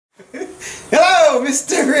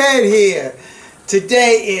Mr. Red here.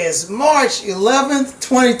 Today is March 11th,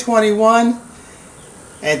 2021,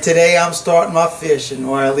 and today I'm starting my fishing,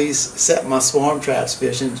 or at least set my swarm traps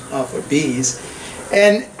fishing for bees.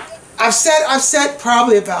 And I've set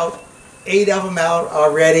probably about 8 of them out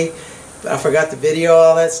already, but I forgot to video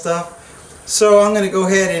all that stuff. So I'm going to go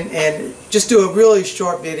ahead and just do a really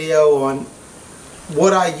short video on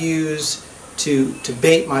what I use to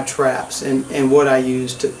bait my traps and what I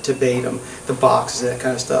use to bait them, the boxes, that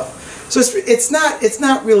kind of stuff. So it's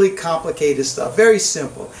not really complicated stuff, very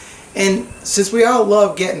simple. And since we all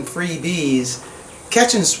love getting free bees,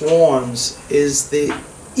 catching swarms is the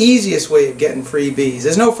easiest way of getting free bees.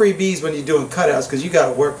 There's no free bees when you're doing cutouts because you got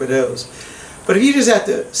to work with those. But if you just have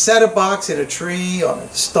to set a box in a tree, on a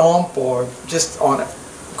stump, or just on a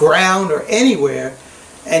ground or anywhere,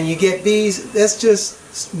 and you get bees, that's just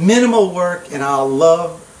minimal work, and I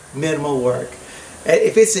love minimal work.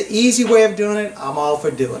 If it's an easy way of doing it, I'm all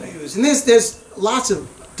for doing it. And there's lots of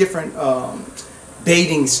different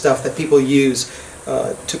baiting stuff that people use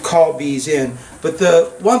to call bees in. But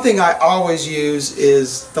the one thing I always use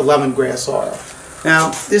is the lemongrass oil. Now,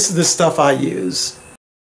 this is the stuff I use.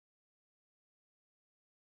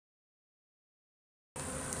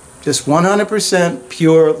 Just 100%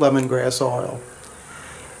 pure lemongrass oil.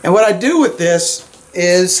 And what I do with this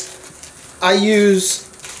is I use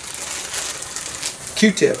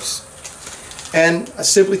Q-tips. And I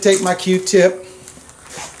simply take my Q-tip,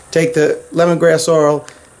 take the lemongrass oil,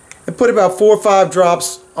 and put about 4 or 5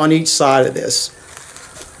 drops on each side of this.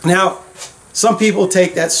 Now, some people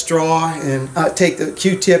take that straw and take the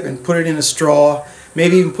Q-tip and put it in a straw,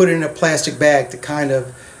 maybe even put it in a plastic bag to kind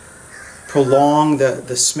of prolong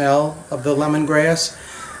the smell of the lemongrass.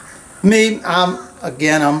 Me, I'm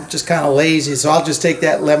just kind of lazy, so I'll just take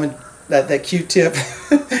that that Q-tip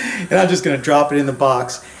and I'm just going to drop it in the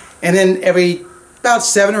box. And then every about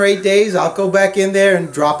 7 or 8 days, I'll go back in there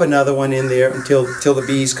and drop another one in there until the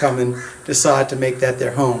bees come and decide to make that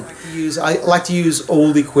their home. I like to use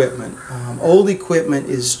old equipment. Old equipment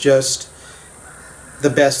is just the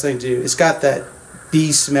best thing to do. It's got that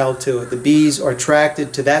bee smell to it. The bees are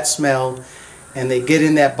attracted to that smell, and they get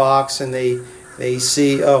in that box and they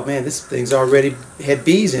see, oh man, this thing's already had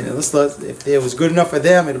bees in it. If it was good enough for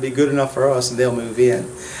them, it'll be good enough for us, and they'll move in.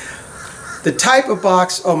 The type of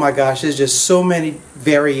box, oh my gosh, there's just so many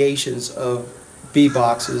variations of bee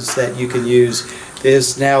boxes that you can use.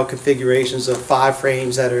 There's now configurations of 5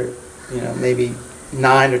 frames that are, maybe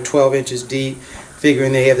 9 or 12 inches deep,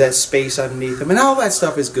 figuring they have that space underneath them, and all that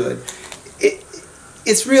stuff is good.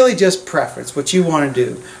 It's really just preference, what you want to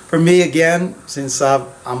do. For me, again, since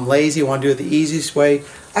I'm lazy, I want to do it the easiest way,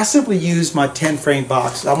 I simply use my 10 frame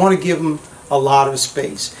boxes. I want to give them a lot of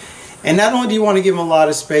space. And not only do you want to give them a lot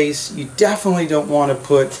of space, you definitely don't want to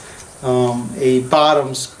put for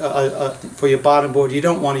your bottom board, you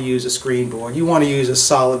don't want to use a screen board. You want to use a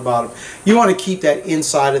solid bottom. You want to keep that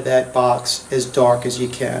inside of that box as dark as you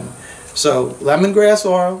can. So lemongrass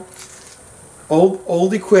oil,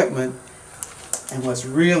 old equipment, and what's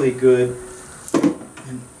really good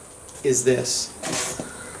is this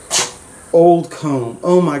old comb.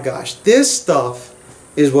 Oh my gosh, this stuff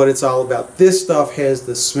is what it's all about. This stuff has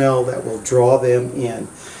the smell that will draw them in.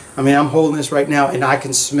 I mean, I'm holding this right now and I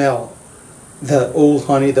can smell the old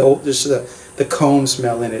honey, the comb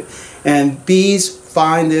smell in it. And bees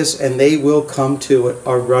find this and they will come to it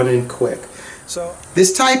or run in quick. So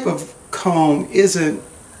this type of comb isn't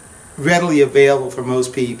readily available for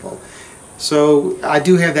most people. So I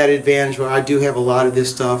do have that advantage where I do have a lot of this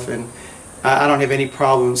stuff, and I don't have any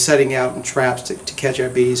problem setting out in traps to catch our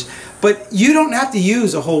bees. But you don't have to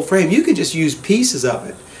use a whole frame. You can just use pieces of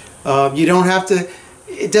it. You don't have to.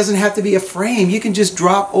 It doesn't have to be a frame. You can just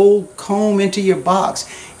drop old comb into your box.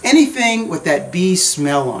 Anything with that bee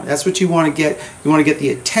smell on it. That's what you want to get. You want to get the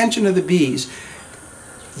attention of the bees.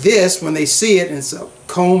 This, when they see it and it's a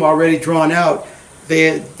comb already drawn out,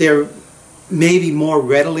 they're maybe more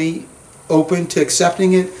readily open to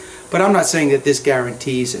accepting it, but I'm not saying that this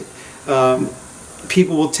guarantees it.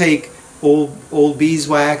 People will take old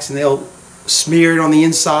beeswax and they'll smear it on the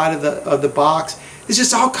inside of the box. It's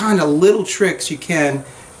just all kind of little tricks you can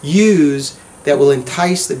use that will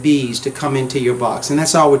entice the bees to come into your box, and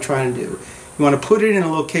that's all we're trying to do. You want to put it in a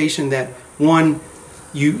location that, one,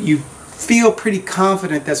 you feel pretty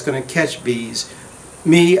confident that's going to catch bees.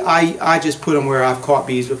 Me, I just put them where I've caught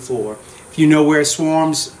bees before. If you know where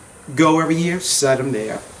swarms go every year, set them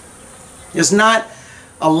there. There's not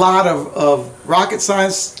a lot of rocket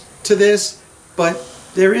science to this, but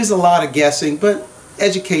there is a lot of guessing, but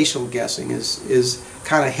educational guessing is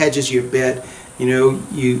kind of hedges your bet. You know,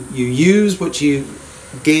 you use what you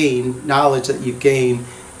gain, knowledge that you gain,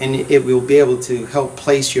 and it will be able to help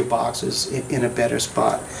place your boxes in a better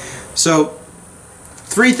spot. So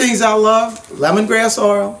 3 things I love: lemongrass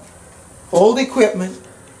oil, old equipment,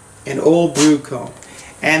 and old brood comb.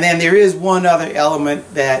 And then there is one other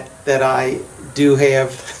element that I do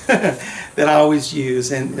have that I always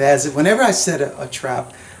use, and that's whenever I set a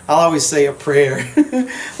trap, I'll always say a prayer. I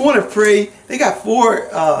want to pray. They got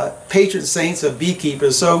 4 patron saints of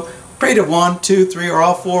beekeepers, so pray to 1, 2, 3, or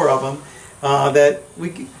all 4 of them that we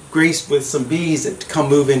get graced with some bees that come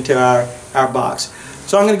move into our box.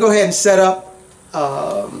 So I'm going to go ahead and set up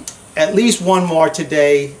at least 1 more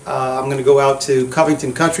today. I'm going to go out to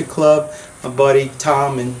Covington Country Club. My buddy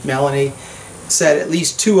Tom and Melanie set at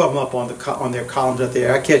least 2 of them up on their columns up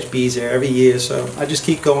there. I catch bees there every year, so I just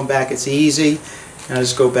keep going back. It's easy, and I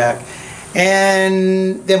just go back.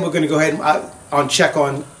 And then we're going to go ahead and check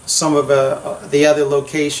on some of the other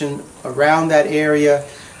location around that area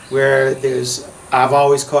where I've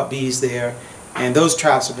always caught bees there, and those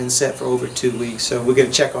traps have been set for over 2 weeks, so we're going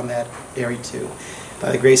to check on that area too.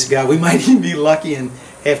 By the grace of God, we might even be lucky and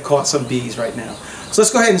have caught some bees right now. So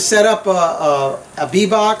let's go ahead and set up a bee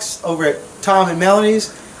box over at Tom and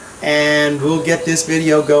Melanie's, and we'll get this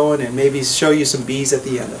video going and maybe show you some bees at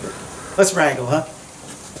the end of it. Let's wrangle, huh?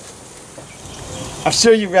 I'm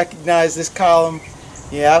sure you recognize this column.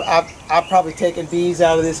 Yeah, I've probably taken bees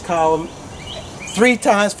out of this column 3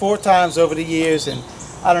 times, 4 times over the years, and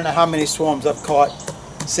I don't know how many swarms I've caught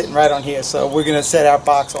sitting right on here. So we're going to set our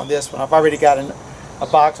box on this one. I've already got a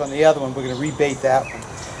box on the other one. We're going to rebait that one.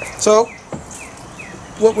 So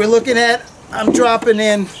what we're looking at, I'm dropping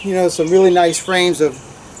in, you know, some really nice frames of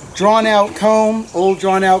drawn out comb, old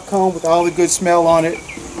drawn out comb with all the good smell on it.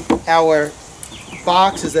 Our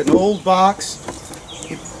box is an old box.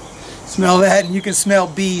 You smell that, and you can smell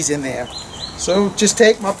bees in there. So just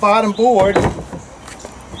take my bottom board,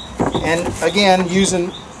 and again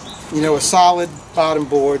using, you know, a solid bottom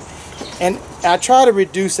board, and I try to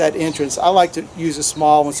reduce that entrance. I like to use a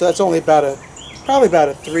small one, so that's only about probably about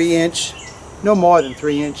a 3-inch, no more than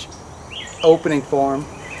 3-inch opening for them,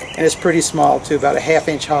 and it's pretty small too, about a 1/2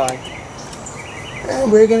 inch high.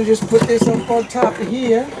 And we're going to just put this up on top of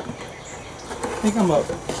here. I think I'm going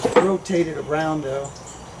to rotate it around though.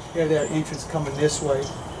 Have that entrance coming this way.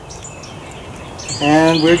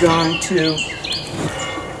 And we're going to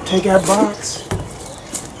take our box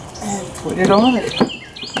and put it on it.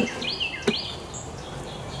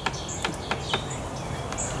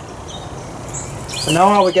 So now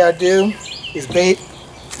all we got to do is bait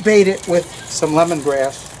it with some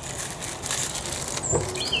lemongrass.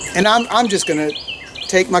 And I'm just going to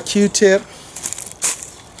take my Q-tip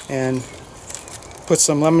and put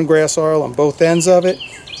some lemongrass oil on both ends of it.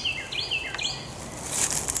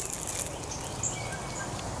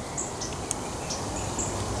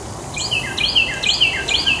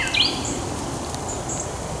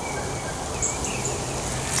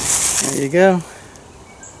 There you go.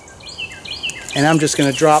 And I'm just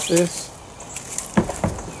going to drop this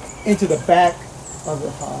into the back of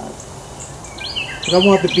the hive. Because I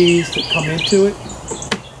want the bees to come into it.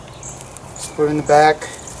 Just put it in the back.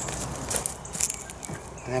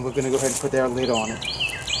 And then we're going to go ahead and put our lid on it.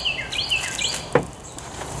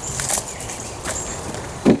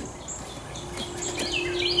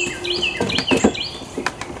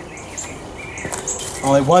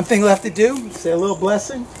 Only one thing left to do. Say a little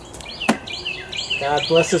blessing. God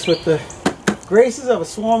bless us with the graces of a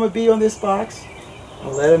swarm of bee on this box,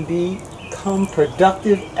 and let them become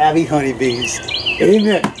productive Abbey honeybees.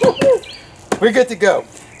 Amen. We're good to go.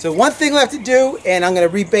 So one thing left to do, and I'm going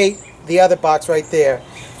to rebait the other box right there.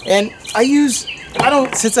 And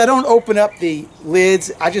since I don't open up the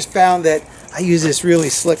lids, I just found that I use this really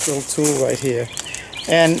slick little tool right here.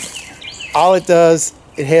 And all it does,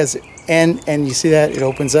 it has an end, and you see that? It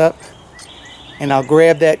opens up. And I'll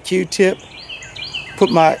grab that Q-tip,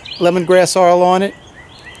 put my lemongrass oil on it,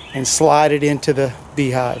 and slide it into the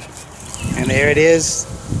beehive. And there it is,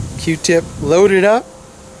 Q-tip loaded up,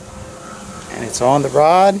 and it's on the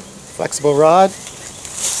rod, flexible rod.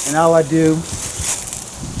 And all I do,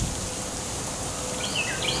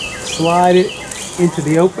 slide it into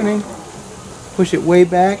the opening, push it way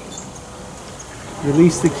back,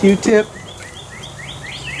 release the Q-tip,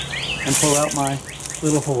 and pull out my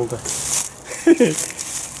little holder.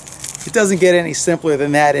 It doesn't get any simpler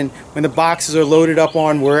than that. And when the boxes are loaded up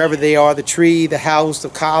on wherever they are, the tree, the house, the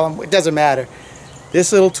column, it doesn't matter.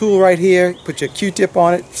 This little tool right here, put your Q-tip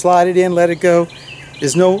on it, slide it in, let it go.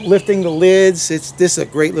 There's no lifting the lids. This is a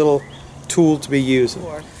great little tool to be using.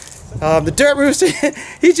 The Dirt Rooster,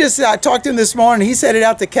 I talked to him this morning. He's headed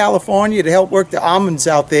out to California to help work the almonds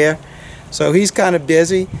out there. So he's kind of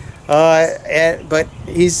busy. But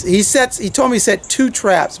he told me he set 2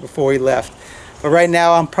 traps before he left. But right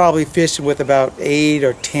now I'm probably fishing with about 8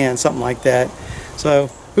 or 10, something like that. So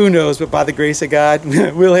who knows? But by the grace of God,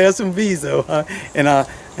 we'll have some bees though, and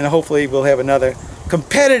hopefully we'll have another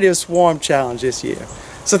competitive swarm challenge this year.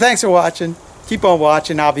 So thanks for watching. Keep on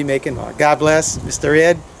watching. I'll be making more. God bless. Mr.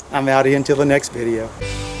 Ed, I'm out of here until the next video.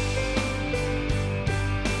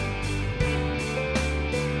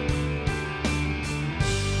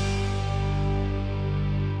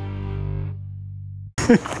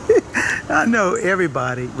 I know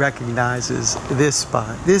everybody recognizes this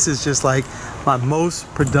spot. This is just like my most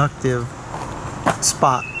productive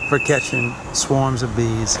spot for catching swarms of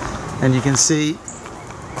bees. And you can see,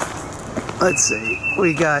 let's see,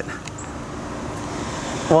 we got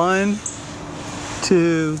 1,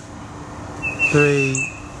 2, 3,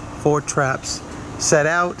 4 traps set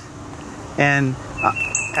out, and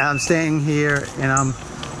I'm staying here and I'm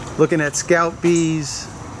looking at scout bees,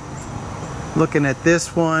 looking at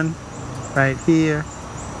this one right here.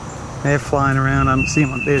 They're flying around. I'm seeing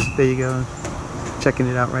them. There you go. Checking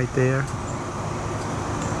it out right there.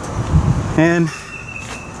 And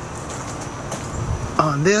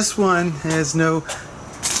on this one, there's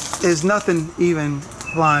nothing even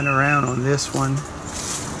flying around on this one.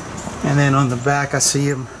 And then on the back, I see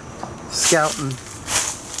him scouting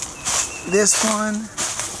this one.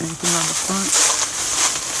 Anything on the front?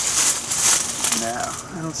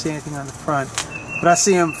 No, I don't see anything on the front. But I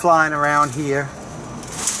see him flying around here.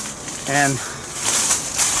 And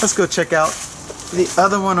let's go check out the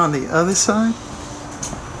other one on the other side.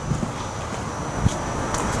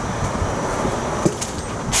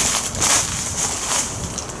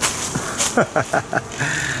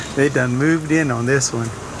 They done moved in on this one.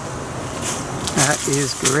 That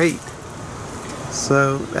is great.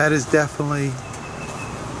 So that is definitely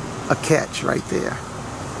a catch right there.